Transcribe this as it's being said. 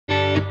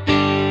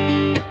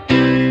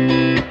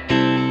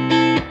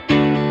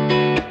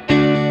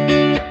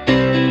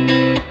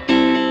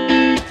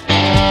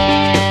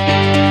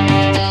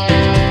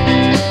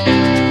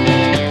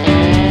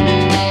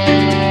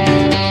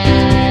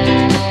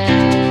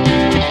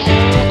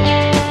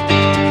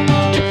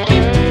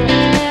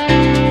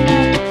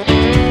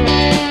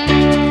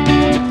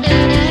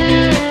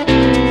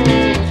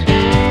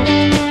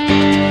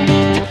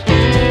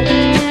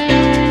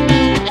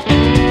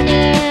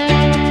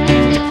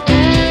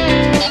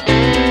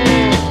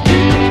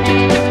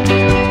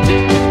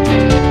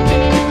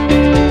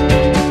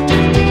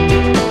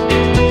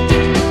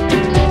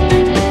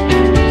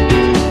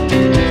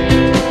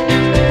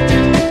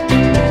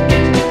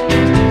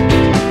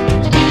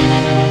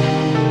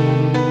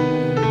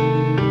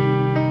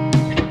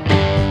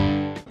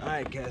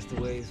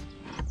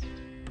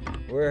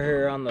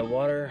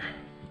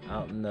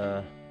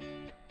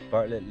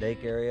Bartlett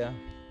Lake area.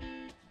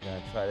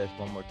 Gonna try this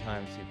one more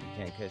time, see if we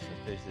can't catch some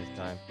fish this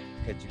time.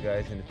 Catch you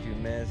guys in a few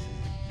minutes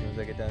as soon as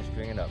I get done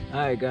stringing up. All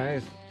right,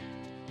 guys,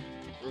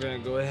 we're gonna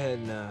go ahead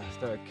and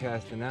start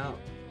casting out.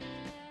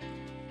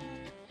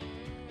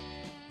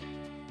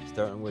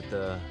 Starting with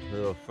the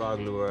little frog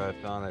lure I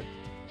found at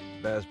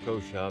Bass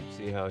Pro Shop.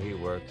 See how he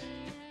works.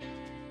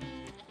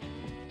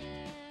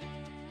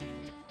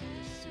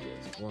 Let's see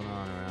what's going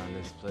on around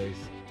this place.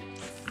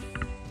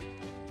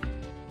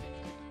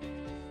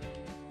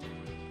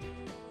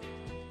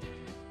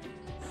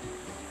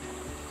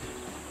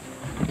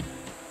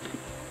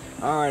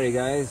 Alrighty,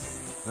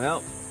 guys,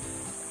 well,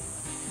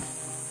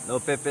 no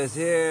pipis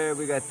here.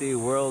 We got the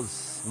world's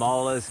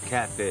smallest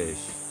catfish.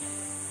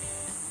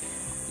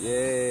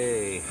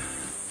 Yay.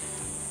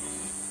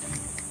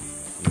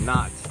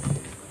 Not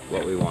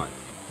what we want.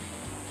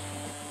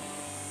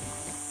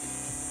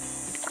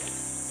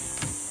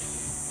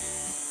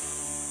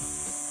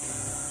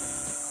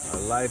 Our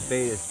live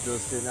bait is still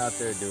sitting out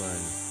there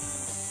doing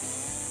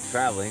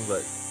traveling,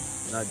 but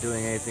not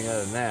doing anything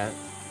other than that.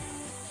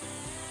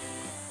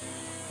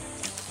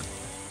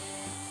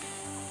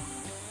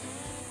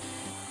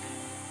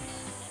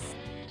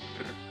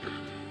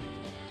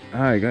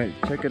 Alright, guys,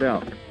 check it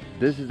out.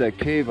 This is that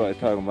cave I was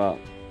talking about.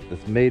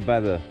 It's made by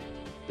the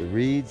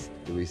reeds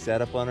that we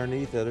sat up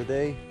underneath the other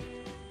day.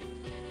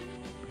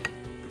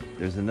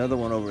 There's another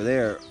one over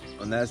there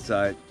on that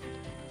side,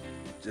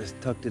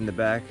 just tucked in the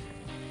back.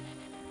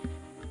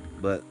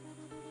 But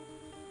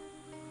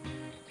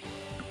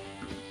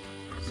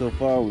so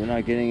far we're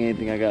not getting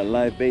anything. I got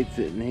live bait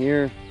sitting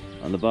here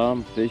on the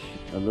bottom, fish,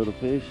 a little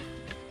fish,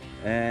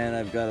 and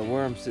I've got a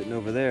worm sitting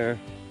over there.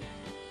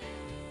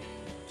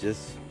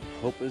 Just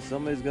hoping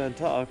somebody's gonna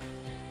talk.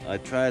 I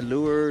tried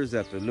lures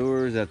after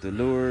lures after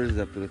lures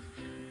after.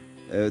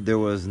 There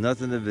was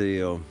nothing to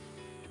video.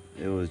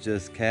 It was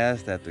just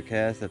cast after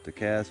cast after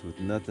cast with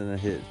nothing to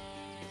hit.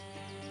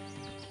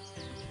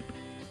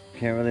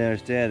 Can't really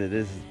understand it.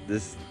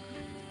 This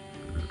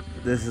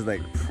is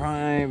like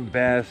prime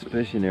bass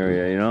fishing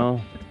area, you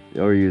know,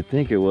 or you'd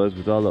think it was,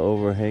 with all the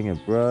overhanging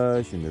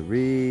brush and the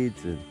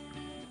reeds and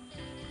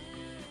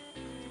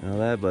all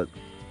that, but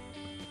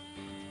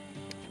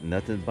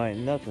nothing's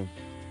biting nothing.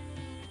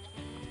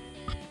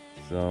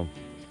 So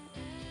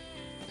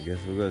I guess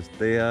we're gonna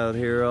stay out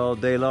here all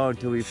day long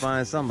until we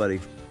find somebody.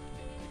 See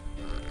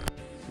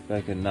if I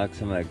can knock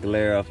some of that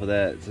glare off of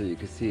that so you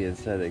can see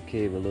inside that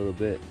cave a little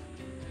bit.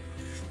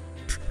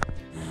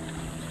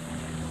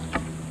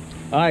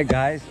 All right,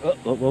 guys. Oh,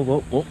 whoa, whoa,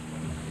 whoa, whoa.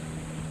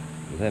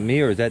 Is that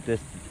me or is that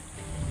this?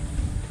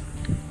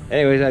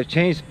 Anyways, I've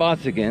changed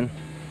spots again.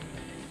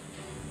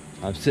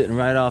 I'm sitting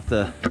right off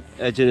the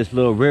edge of this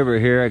little river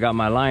here. I got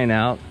my line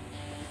out,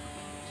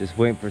 just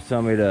waiting for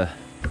somebody to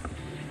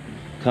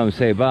come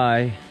say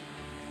bye.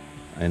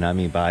 And I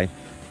mean bye.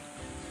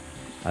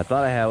 I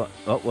thought I had,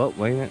 oh, well,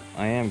 wait a minute.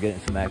 I am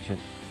getting some action.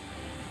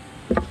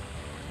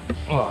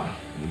 Oh,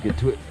 let me get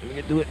to it. Let me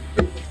get to it.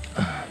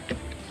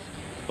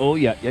 Oh,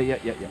 yeah.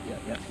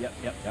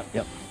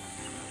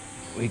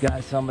 We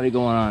got somebody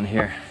going on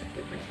here.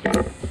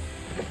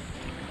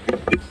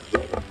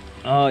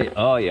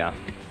 Oh, yeah.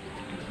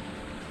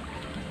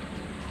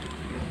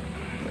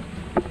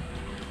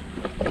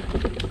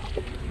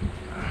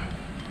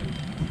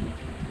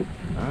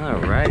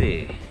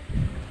 Alrighty.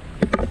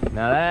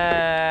 Now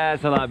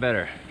that's a lot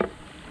better.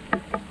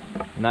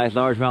 Nice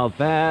largemouth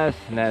bass,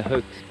 and that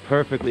hook's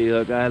perfectly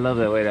hooked. I love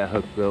that way that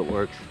hook bill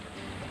works.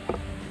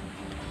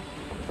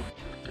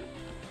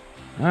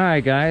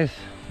 Alright, guys,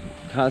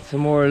 caught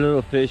some more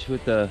little fish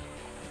with the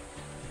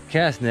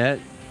cast net.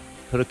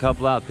 Put a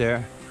couple out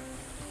there.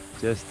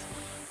 Just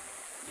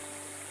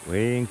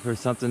waiting for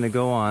something to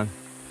go on.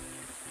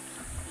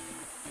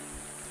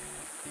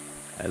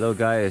 That little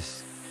guy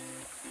is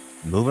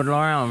moving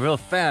around real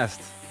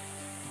fast.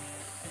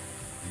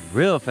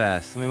 Real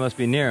fast. Somebody must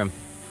be near him.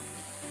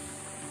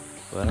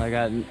 But I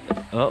got,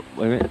 oh,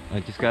 wait a minute.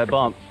 I just got a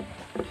bump.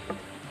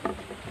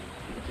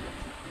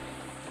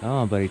 Come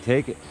on, buddy,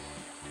 take it.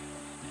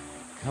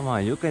 Come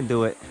on, you can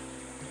do it.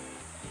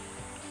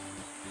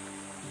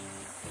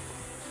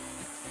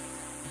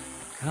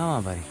 Come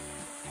on, buddy.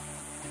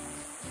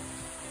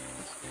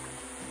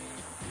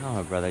 Come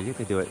on, brother, you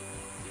can do it.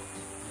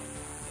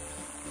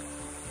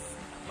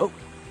 Oh,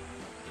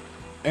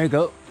 there you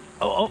go.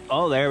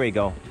 Oh, there we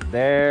go.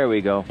 There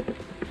we go.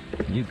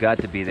 You got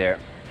to be there.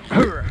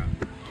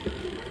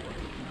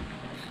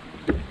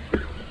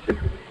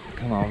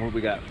 Come on, what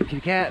we got? Kitty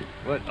cat.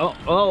 What?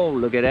 Oh,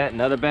 look at that.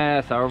 Another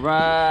bass. All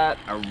right.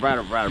 I'm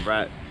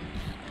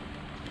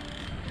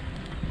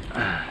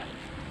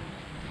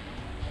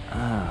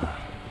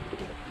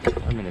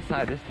in the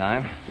side this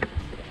time.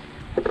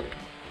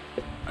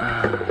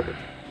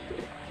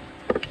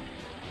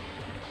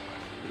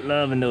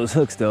 Loving those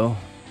hooks though.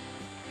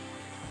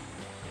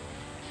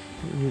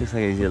 He looks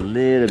like he's a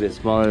little bit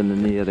smaller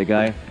than the other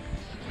guy.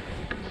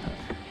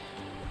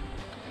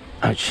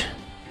 Ouch.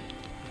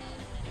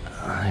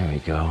 There we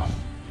go.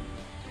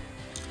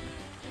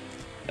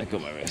 Let go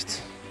my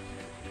wrist.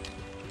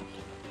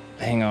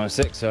 Hang on a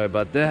sec, sorry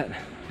about that.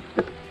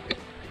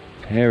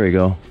 There we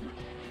go.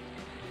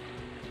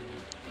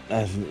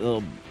 That's a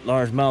little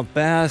largemouth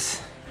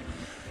bass.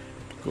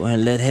 Go ahead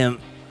and let him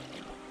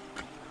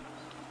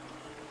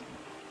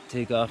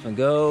take off and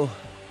go.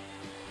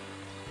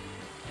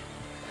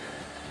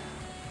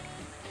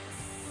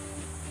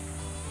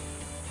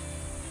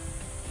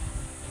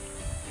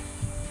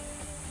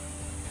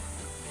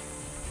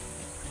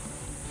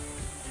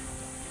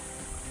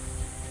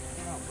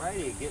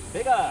 Alrighty, get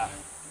bigger.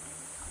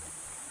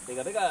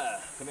 Bigger, bigger.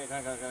 Come here,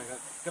 come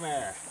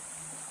here. I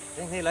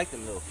think they like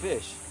them little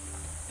fish.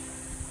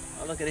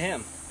 Oh, look at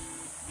him.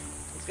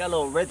 He's got a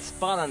little red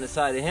spot on the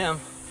side of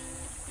him.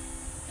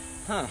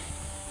 Huh.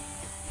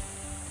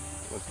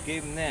 What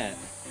gave him that?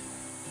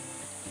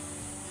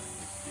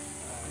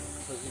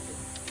 So you can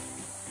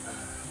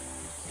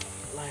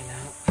line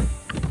out.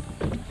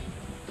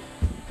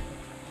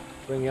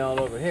 Bring y'all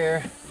over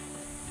here.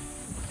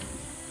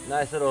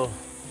 Nice little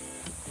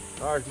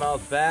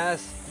largemouth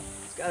bass.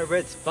 It's got a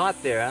red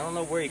spot there. I don't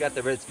know where you got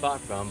the red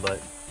spot from, but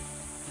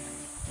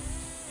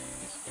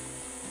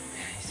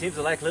he seems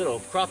to like little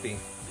crappie.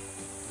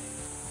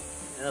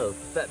 A little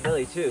fat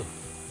belly too.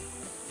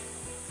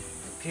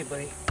 Okay,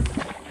 buddy,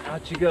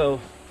 out you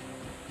go.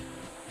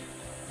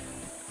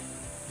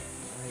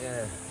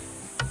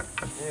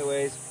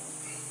 Anyways,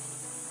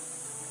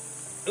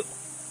 oop,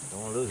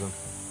 don't want to lose him.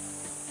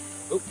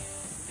 Oop,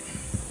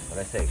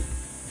 what'd I say?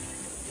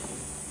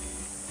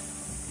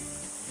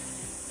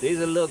 These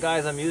are the little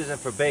guys I'm using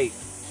for bait.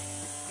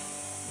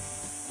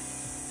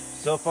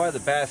 So far, the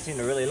bass seem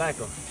to really like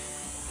them.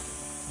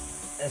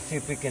 Let's see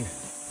if we can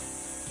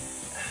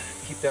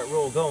keep that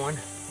roll going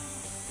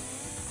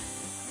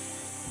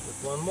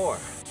with one more.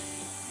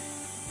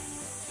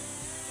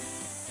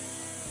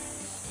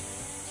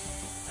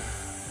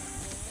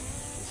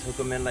 Just hook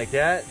them in like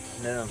that,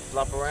 and then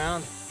flop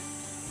around.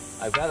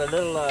 I've got a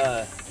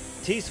little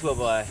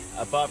T-swivel I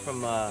bought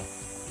from a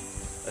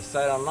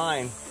site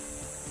online,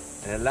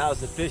 and it allows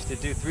the fish to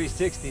do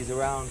 360s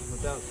around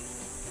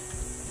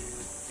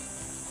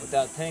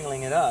without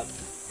tangling it up.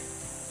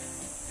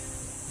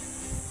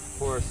 Of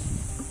course,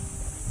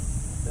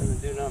 doesn't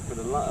do nothing for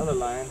the other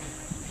line,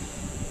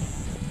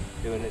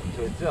 doing it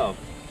to itself.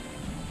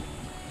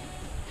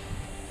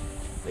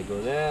 They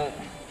go that,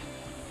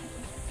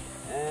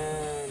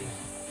 and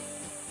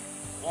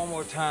one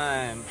more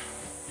time.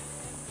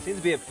 Seems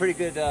to be a pretty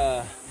good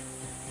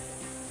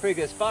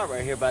spot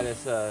right here by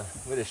this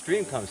where the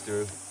stream comes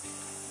through.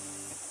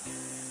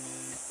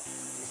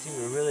 They seem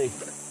to really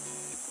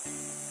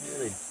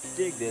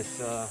dig this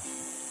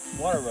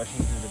water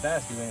rushing through the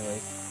basket anyway.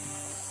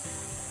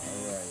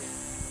 Alright,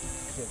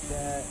 check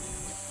that.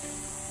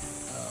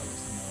 Oh,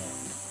 there's some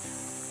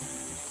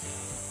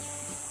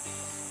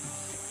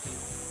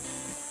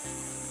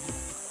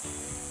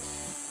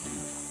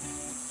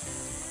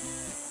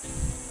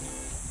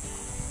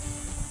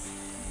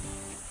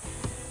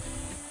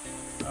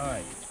more.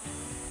 Alright.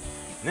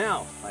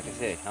 Now, like I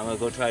say, I'm gonna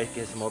go try to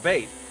get some more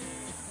bait.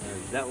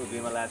 That would be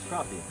my last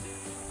crappie.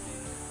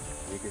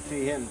 You can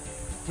see him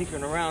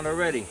tinkering around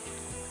already.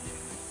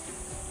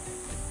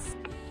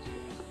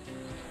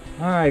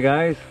 Alright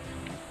guys,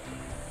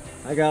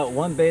 I got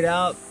one bait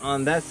out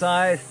on that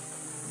side.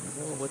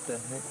 Oh, what the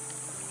heck?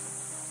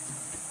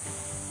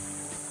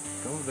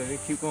 Come on baby,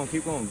 keep going,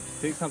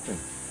 take something.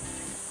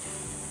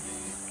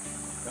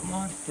 Come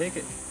on, take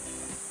it.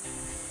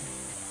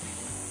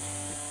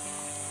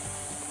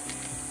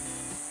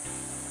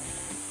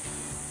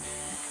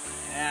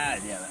 Ah,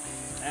 damn it.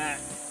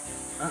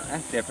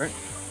 That's different.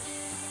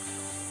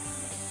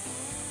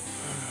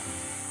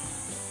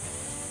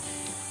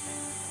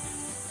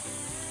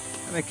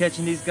 I've been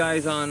catching these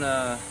guys on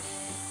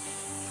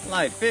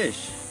live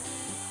fish.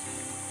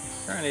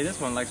 Apparently this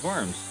one likes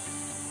worms.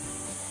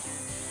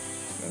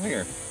 Come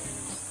here.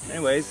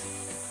 Anyways,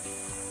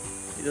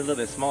 he's a little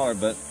bit smaller,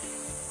 but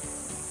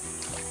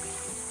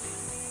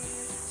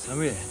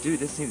dude,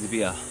 this seems to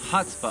be a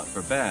hot spot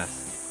for bass.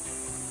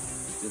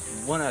 Just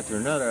one after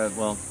another.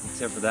 Well,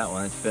 except for that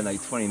one, it's been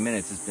like 20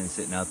 minutes. It's been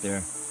sitting out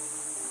there.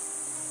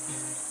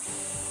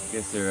 I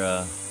guess they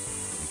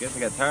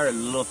got tired of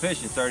the little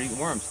fish and started eating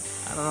worms.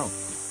 I don't know.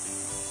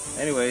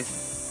 Anyways,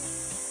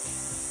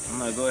 I'm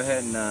gonna go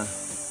ahead and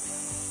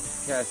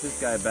cast this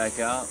guy back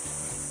out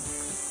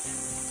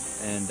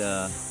and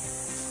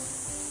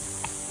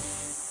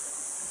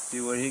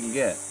see what he can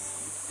get.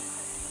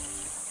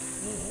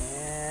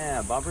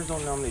 Yeah, bobbers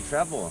don't normally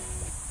travel.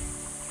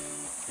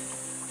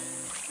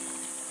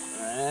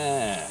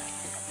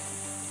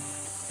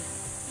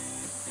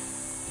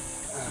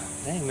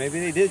 Dang, maybe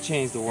they did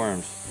change the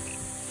worms.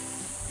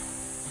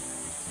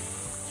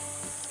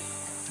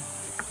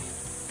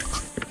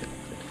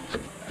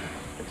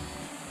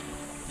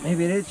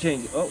 Maybe they did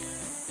change. Oh,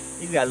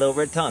 he's got a little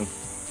red tongue.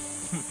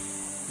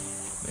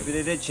 Maybe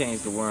they did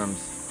change the worms.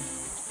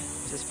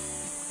 Just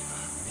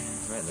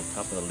right at the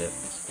top of the lip.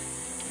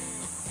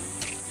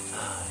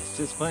 It's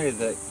just funny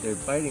that they're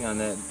biting on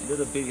that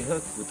little bitty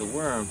hook with the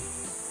worm.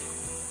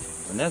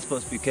 And that's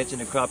supposed to be catching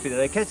the crappie that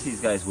I catch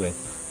these guys with.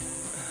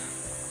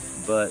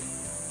 But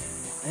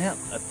yeah,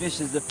 a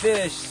fish is a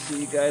fish.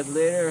 See you guys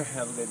later.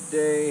 Have a good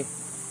day.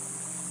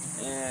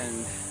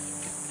 And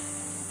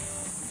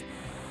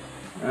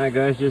alright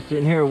guys, just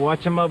sitting here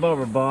watching my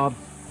bobber bob.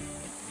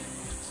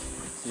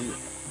 See,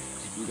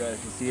 you guys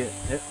can see it.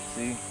 Yep,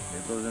 see,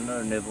 there goes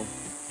another nibble.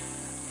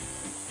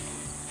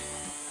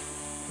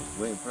 Just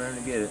waiting for him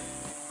to get it.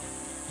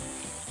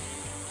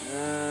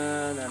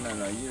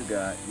 No, you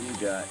got,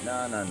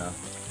 no.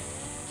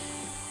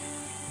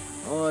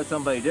 Oh, it's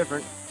somebody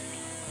different.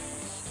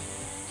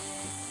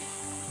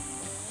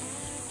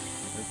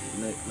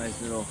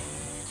 Nice little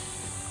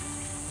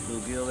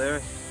bluegill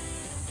there.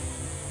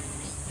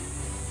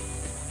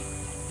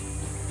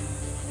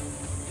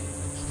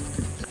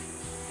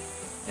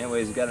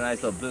 Anyways, we got a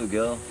nice little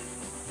bluegill,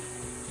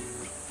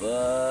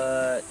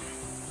 but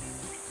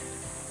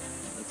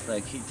looks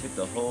like he took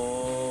the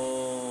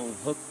whole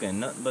hook and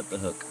nothing but the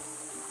hook.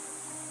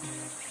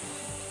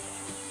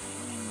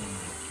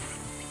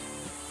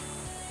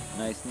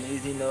 Nice and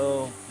easy,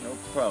 no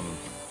problem.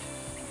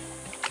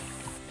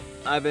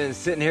 I've been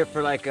sitting here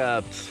for like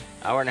an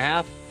hour and a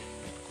half,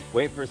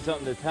 waiting for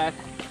something to attack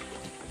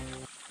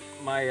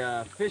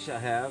my fish I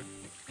have,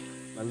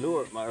 my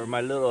lure,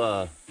 my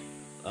little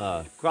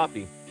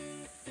crappie.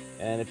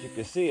 And if you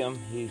can see him,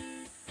 he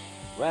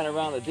ran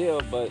around the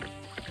deal, but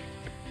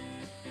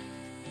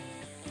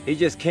he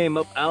just came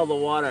up out of the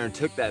water and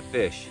took that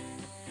fish.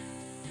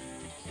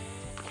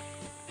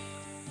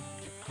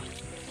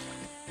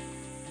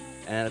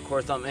 And of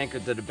course I'm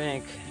anchored to the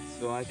bank,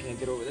 so I can't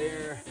get over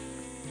there.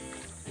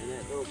 And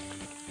that little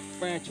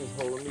branch is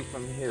holding me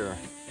from here.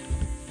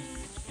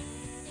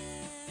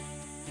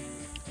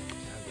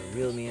 Time to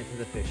reel me into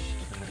the fish.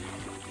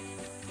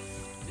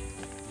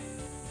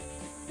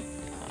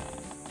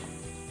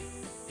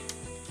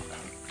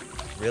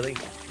 Really?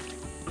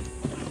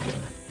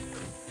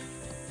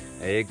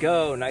 There you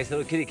go, nice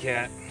little kitty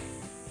cat.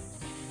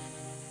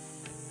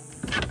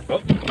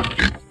 Oh,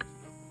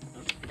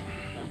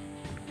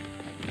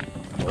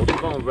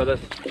 come on,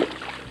 brothers.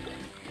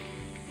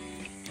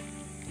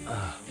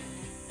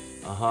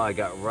 I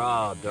got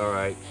robbed, all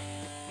right.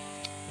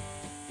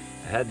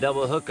 I had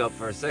double hookup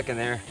for a second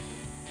there.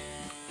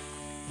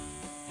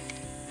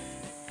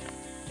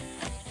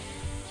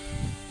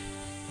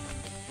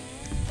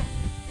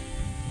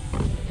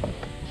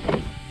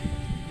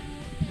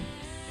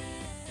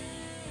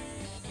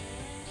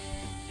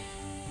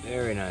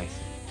 Very nice.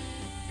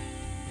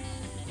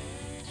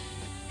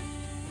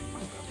 I'm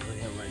gonna put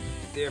him right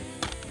there.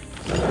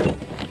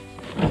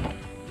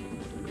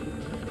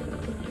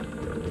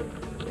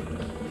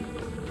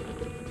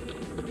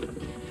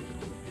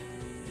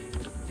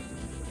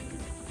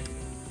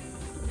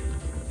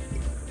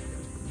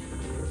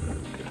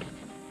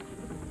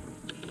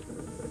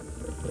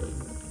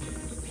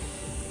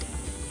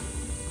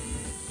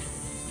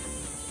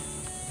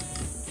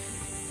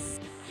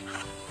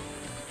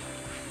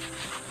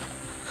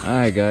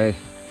 Alright guys,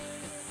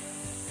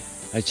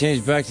 I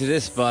changed back to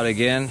this spot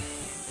again,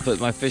 put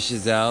my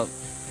fishes out,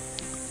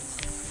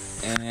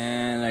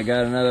 and I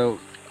got another,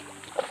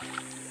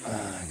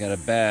 I got a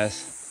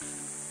bass.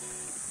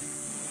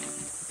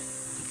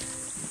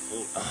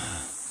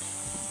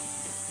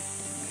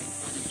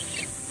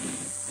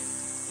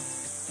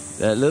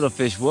 That little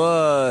fish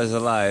was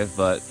alive,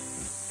 but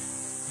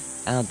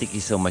I don't think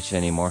he's so much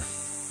anymore.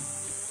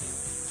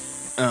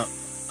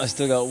 I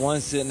still got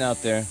one sitting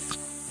out there.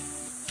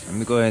 Let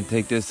me go ahead and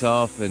take this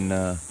off and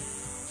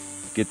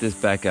get this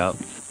back out.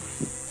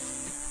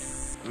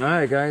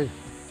 Alright guys,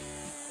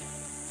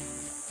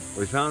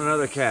 we found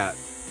another cat.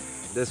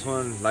 This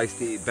one likes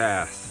to eat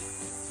bass.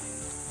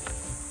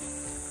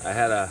 I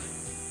had a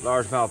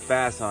largemouth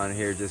bass on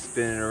here just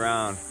spinning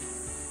around,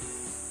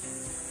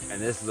 and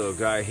this little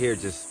guy here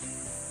just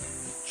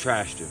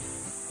trashed him.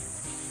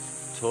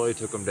 Totally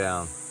took him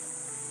down.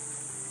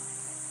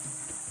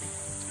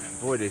 And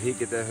boy, did he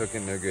get that hook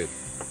in there good.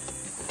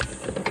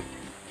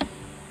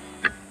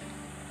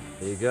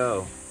 There you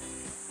go.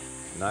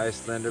 Nice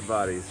slender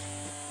bodies.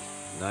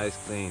 Nice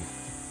clean.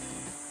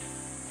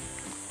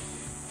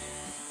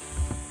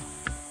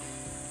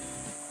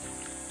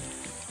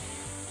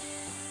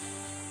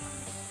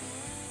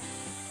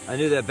 I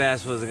knew that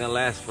bass wasn't gonna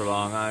last for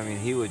long. I mean,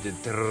 he would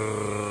just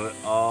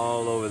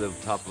all over the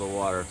top of the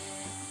water.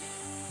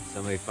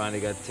 Somebody finally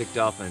got ticked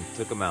off and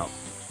took him out.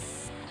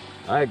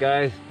 All right,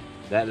 guys,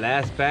 that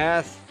last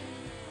bass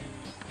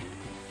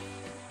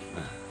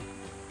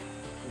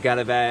got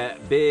a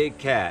big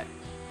cat.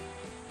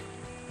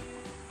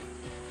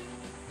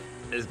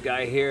 This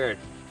guy here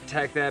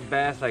attacked that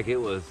bass like it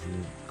was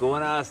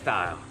going out of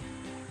style.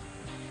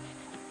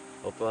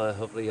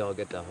 Hopefully y'all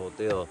get the whole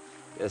deal.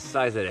 The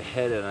size of the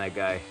head of that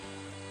guy.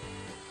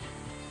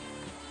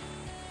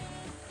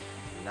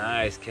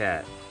 Nice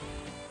cat.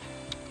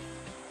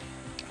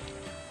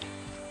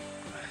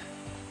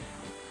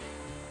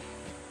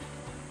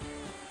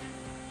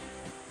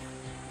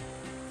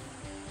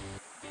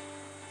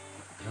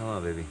 Come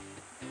on, baby.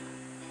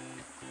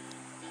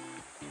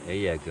 There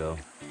you go.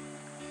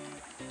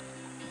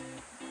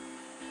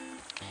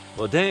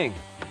 Well, dang.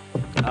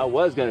 I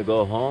was gonna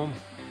go home,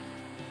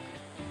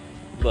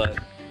 but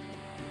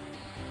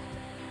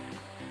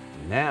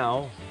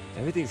now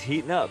everything's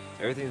heating up.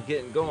 Everything's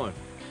getting going.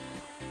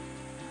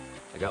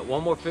 I got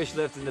one more fish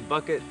left in the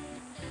bucket.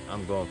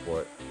 I'm going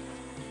for it.